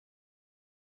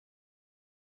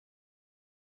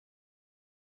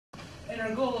And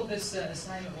our goal of this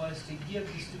assignment was to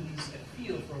give the students a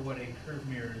feel for what a curved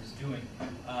mirror is doing.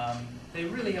 They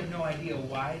really have no idea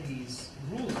why these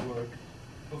rules work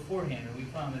beforehand, and we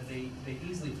found that they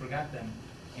easily forgot them.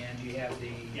 And you have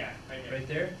the, right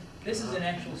there. This is an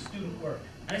actual student work.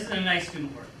 This is a nice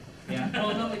student work. Yeah.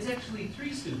 Well, no, it's actually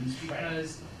 3 students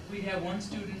because we'd have one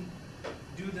student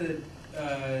do the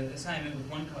assignment with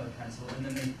one colored pencil, and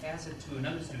then they pass it to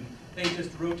another student. They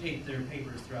just rotate their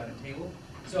papers throughout a table.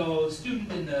 So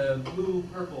student in the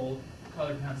blue-purple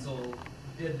colored pencil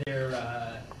did their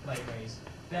light rays.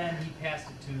 Then he passed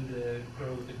it to the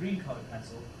girl with the green colored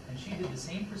pencil, and she did the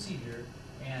same procedure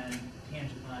and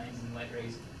tangent lines and light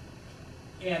rays.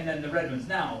 And then the red ones.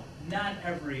 Now, not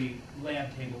every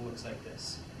lab table looks like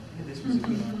this. This was a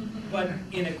good one. But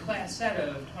in a class set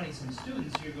of 20-some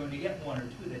students, you're going to get 1 or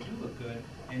 2 that do look good,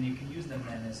 and you can use them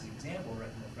then as an example right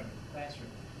in the front of the classroom.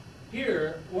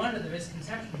 Here, one of the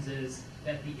misconceptions is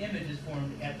that the image is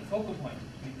formed at the focal point.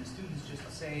 I mean, the students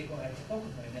just say, well, at the focal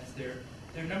point. That's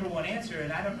their number one answer,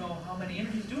 and I don't know how many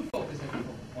images do focus at the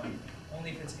focal point.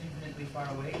 Only if it's infinitely far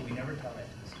away. We never tell that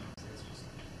to the students. That's just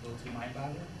a little too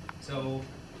mind-boggling. So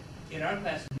in our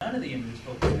class, none of the images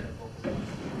focus at a focal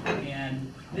point.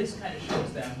 And this kind of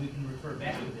shows them, we can refer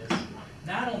back to this.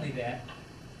 Not only that,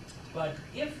 but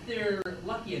if they're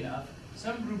lucky enough,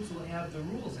 some groups will have the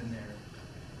rules in there.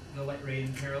 The light ray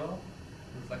in parallel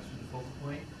reflects through the focal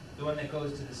point. The one that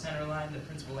goes to the center line, the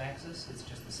principal axis, it's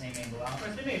just the same angle out. Of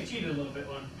course, they may have cheated a little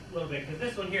bit, because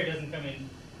this one here doesn't come in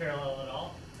parallel at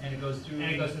all. And it goes through.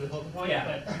 And it goes to the focal point.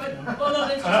 Yeah. But well, no,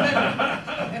 that's just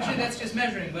measuring. Actually, that's just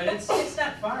measuring, but it's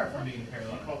not far from being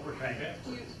parallel.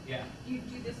 You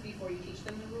do this before you teach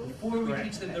them the rules? Before we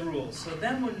teach them the rules. So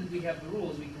then when we have the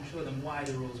rules, we can show them why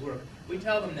the rules work. We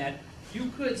tell them that you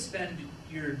could spend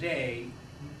your day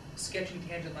sketching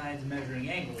tangent lines and measuring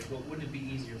angles, but wouldn't it be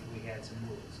easier if we had some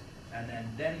rules? And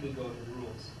then we go to the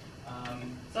rules.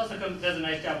 It also does a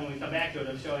nice job when we come back to it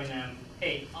of showing them,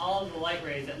 hey, all of the light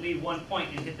rays that leave one point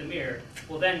and hit the mirror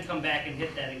will then come back and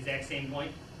hit that exact same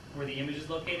point where the image is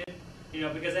located. You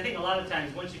know, because I think a lot of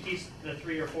times once you teach the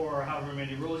 3 or 4 or however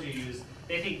many rules you use,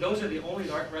 they think those are the only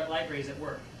light rays that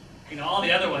work. You know, all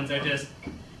the other ones are just,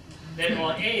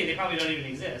 well, A, they probably don't even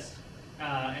exist,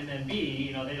 and then B,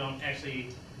 you know, they don't actually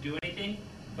do anything.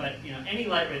 But you know, any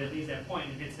light ray that leaves that point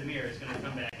and hits the mirror is going to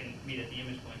come back and meet at the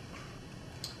image point.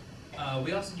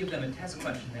 We also give them a test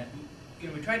question that, you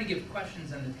know, we try to give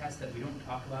questions on the test that we don't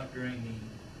talk about during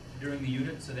the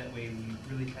unit, so that way we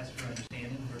really test for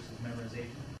understanding versus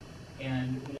memorization.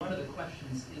 And one of the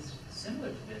questions is similar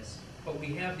to this, but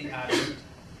we have the object.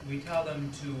 We tell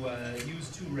them to use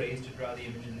 2 rays to draw the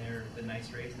image in there, the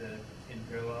nice rays, the in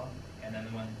parallel, and then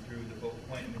the one through the focal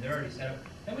point. I mean, they're already set up.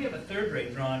 Then we have a 3rd ray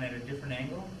drawn at a different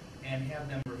angle and have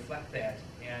them reflect that.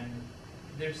 And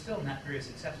they're still not very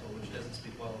successful, which doesn't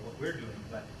speak well of what we're doing,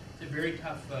 but it's a very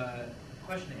tough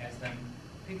question to ask them,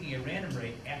 picking a random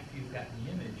ray after you've gotten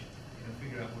the image, you know,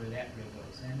 figure out where that ray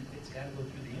goes. And it's got to go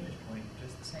through the image point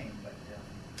just the same, but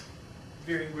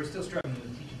we're still struggling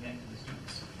with teaching that to the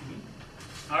students.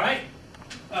 All right.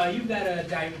 You've got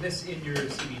this in your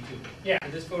CD too. Yeah.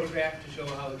 This photograph to show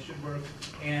how it should work,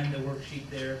 and the worksheet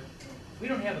there. We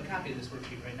don't have a copy of this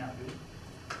worksheet right now, do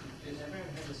we? Does everyone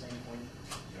have the same point?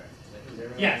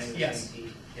 Yes. Yes.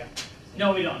 Yeah.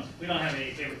 No, we don't. We don't have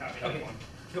a favorite copy of Okay. that one.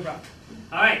 No problem.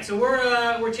 All right, so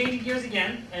we're changing gears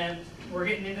again, and we're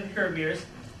getting into the curved mirrors.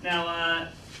 Now,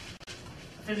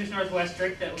 Physics Northwest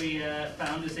trick that we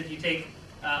found is if you take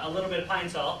a little bit of pine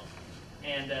salt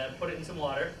and put it in some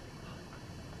water,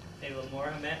 maybe a little more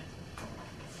on that.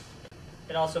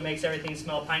 It also makes everything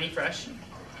smell piney fresh.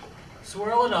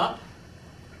 Swirl it up.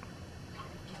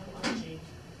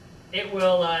 It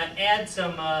will add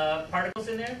some particles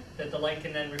in there that the light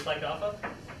can then reflect off of.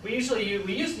 We used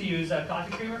to use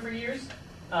coffee creamer for years.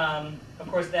 Of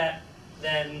course, that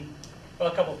then,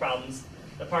 well, a couple problems.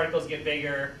 The particles get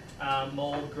bigger,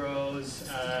 mold grows,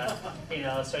 you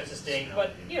know, it starts to stink.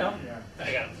 But you know,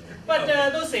 I got them. But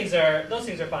those things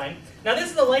are fine. Now this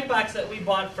is the light box that we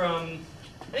bought from,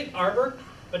 I think, Arbor,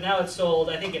 but now it's sold,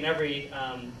 I think, in every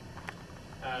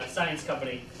science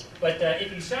company. But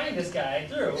if you shine this guy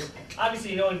through,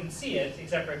 obviously no one can see it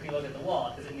except for if you look at the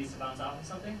wall, because it needs to bounce off of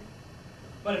something.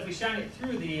 But if we shine it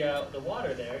through the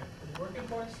water there, is it working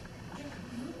for us?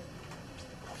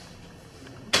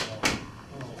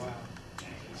 Oh, wow.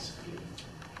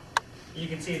 You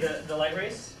can see the light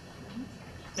rays.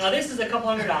 Now this is a couple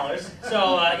 $100,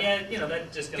 so yeah, you know,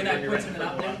 that's just going to Can I point something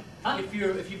out there? Huh?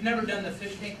 If you've never done the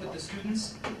fish tank with the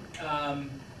students,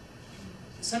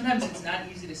 sometimes it's not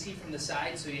easy to see from the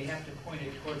side, so you have to point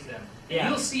it towards them. Yeah.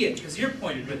 You'll see it because you're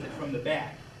pointed with it from the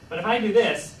back. But if I do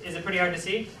this, is it pretty hard to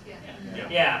see? Yeah.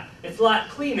 Yeah. It's a lot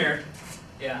cleaner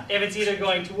Yeah. if it's either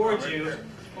going towards you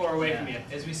or away from you.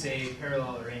 As we say,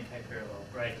 parallel or anti-parallel.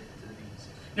 Right. To the beams.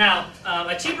 Now,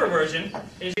 a cheaper version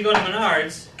is you go to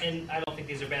Menards, and I don't think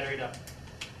these are batteried up.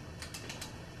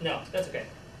 No, that's okay.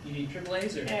 You need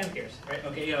AAA's or? And who cares, right?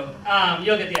 Okay, yo.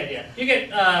 You'll get the idea. You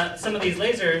get some of these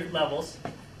laser levels,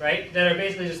 right, that are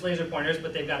basically just laser pointers,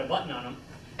 but they've got a button on them.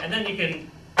 And then you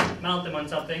can mount them on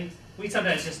something. We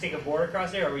sometimes just stick a board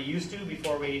across there, or we used to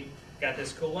before we got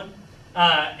this cool one.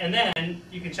 And then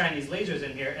you can shine these lasers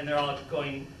in here, and they're all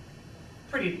going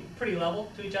pretty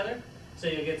level to each other. So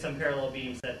you'll get some parallel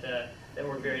beams that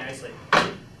work very nicely.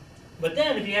 But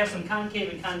then if you have some concave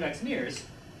and convex mirrors,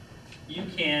 you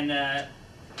can,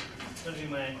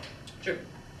 Sure.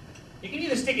 you can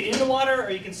either stick it in the water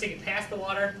or you can stick it past the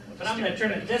water, but I'm going to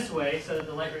turn it this way so that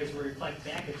the light rays will reflect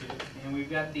back at you. And we've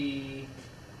got the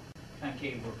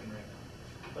concave working right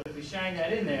now. But if we shine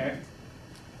that in there,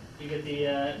 you get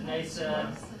the nice,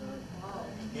 yeah,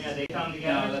 they come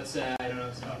together. Now let's, I don't know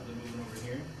if some people are moving over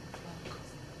here.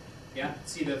 Yeah,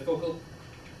 see the focal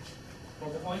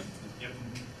point? Yep.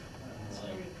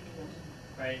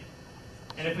 Right.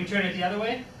 And if we turn it the other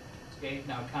way? Okay,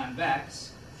 now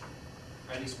convex.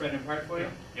 Are they spreading apart for you?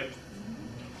 Yep.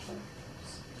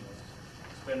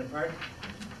 Spreading apart?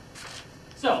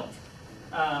 So,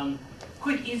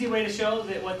 quick, easy way to show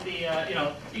that what the,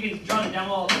 you can draw a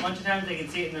demo a bunch of times, they can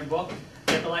see it in their book,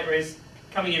 that the light rays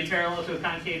coming in parallel to a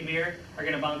concave mirror are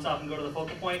going to bounce off and go to the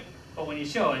focal point, but when you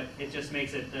show it, it just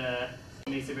makes it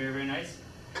very, very nice.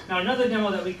 Now another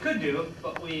demo that we could do,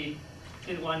 but we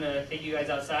didn't want to take you guys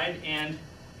outside, and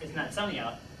it's not sunny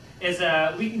out, is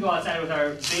we can go outside with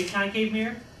our big concave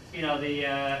mirror, you know,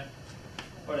 the,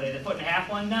 what are they, the 1.5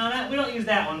 one? No, we don't use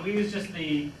that one, we use just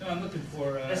the, No, I'm looking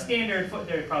for, the standard foot,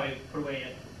 there, probably put away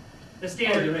it. The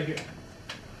standard, they're right here.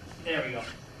 there we go.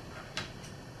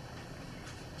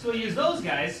 So we use those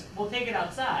guys, we'll take it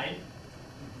outside,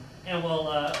 and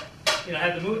we'll,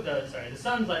 have the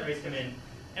sun's light rays come in.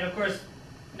 And of course,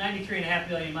 93.5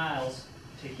 million miles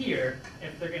to here,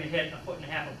 if they're going to hit 1.5 feet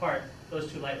apart,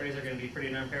 those two light rays are going to be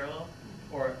pretty darn parallel.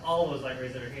 Or all those light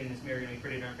rays that are hitting this mirror are going to be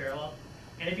pretty darn parallel.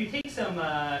 And if you take some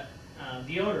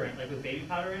deodorant, like with baby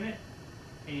powder in it,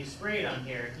 and you spray it on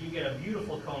here, you get a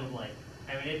beautiful cone of light.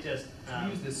 I mean, it just... We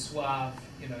use this suave,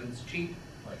 it's cheap.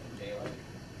 Like in daylight.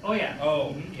 Oh yeah.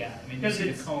 Oh, yeah, I mean, you Because see the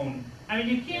it's- cone. I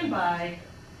mean, you can buy...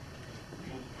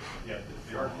 Yeah,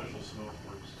 the artificial smoke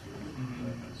works too.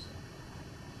 That's-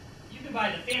 You can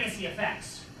buy the fantasy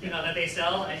effects, that they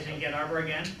sell, as you can get Arbor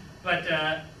again, but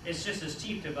it's just as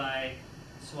cheap to buy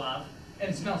Suave. And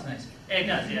it smells nice. It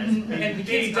does, yes. And the Baby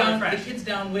kids, powder fresh.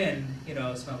 downwind,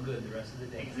 smell good the rest of the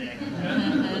day. Exactly.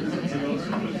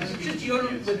 Just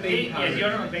deodorant with baby powder. Yeah,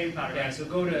 deodorant with baby powder. Yeah, Right. so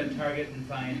go to Target and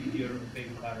find deodorant with baby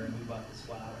powder, and we bought the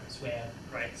swab.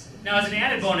 Right. Now, as an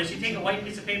added bonus, you take a white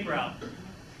piece of paper out,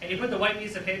 and you put the white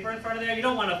piece of paper in front of there. You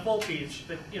don't want a full piece,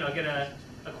 but get a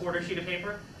quarter sheet of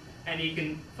paper, and you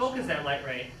can focus that light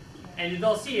ray, and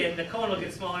they'll see it. The cone will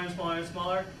get smaller and smaller and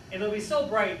smaller, and it'll be so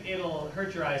bright it'll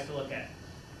hurt your eyes to look at.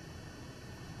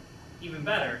 Even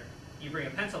better, you bring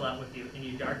a pencil out with you and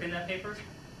you darken that paper,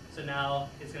 so now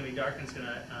it's going to be dark and it's going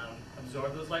to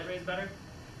absorb those light rays better,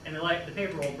 and the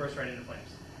paper will burst right into flames.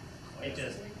 It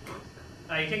just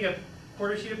you take a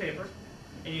quarter sheet of paper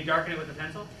and you darken it with a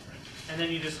pencil, and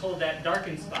then you just hold that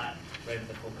darkened spot Right at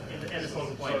the focal point. at the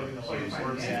focal point. So it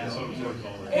absorbs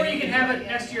all that. Or you can have it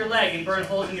next to your leg and burn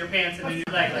holes in your pants and in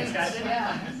your leg, like Scott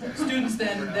did. Students,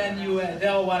 then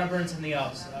they'll want to burn something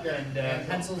else, and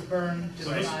pencils burn just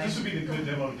So this fine. would be the good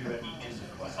demo to do that in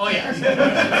class. Oh yeah, the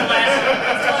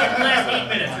last 8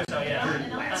 minutes or so,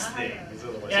 yeah. Last thing. is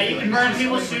otherwise- Yeah, you can burn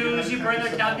people's shoes, you burn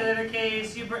their calculator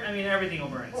case, everything will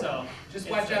burn, so. Just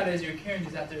watch out as you're carrying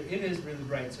these out there. It is really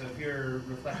bright, so if you're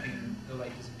reflecting, the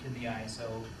light doesn't kill the eye.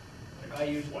 So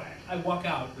I walk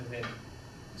out with it,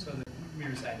 so the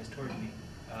mirror side is towards me,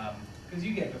 because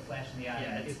you get a flash in the eye.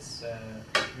 Yeah, It's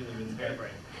really It's very bright.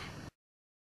 bright.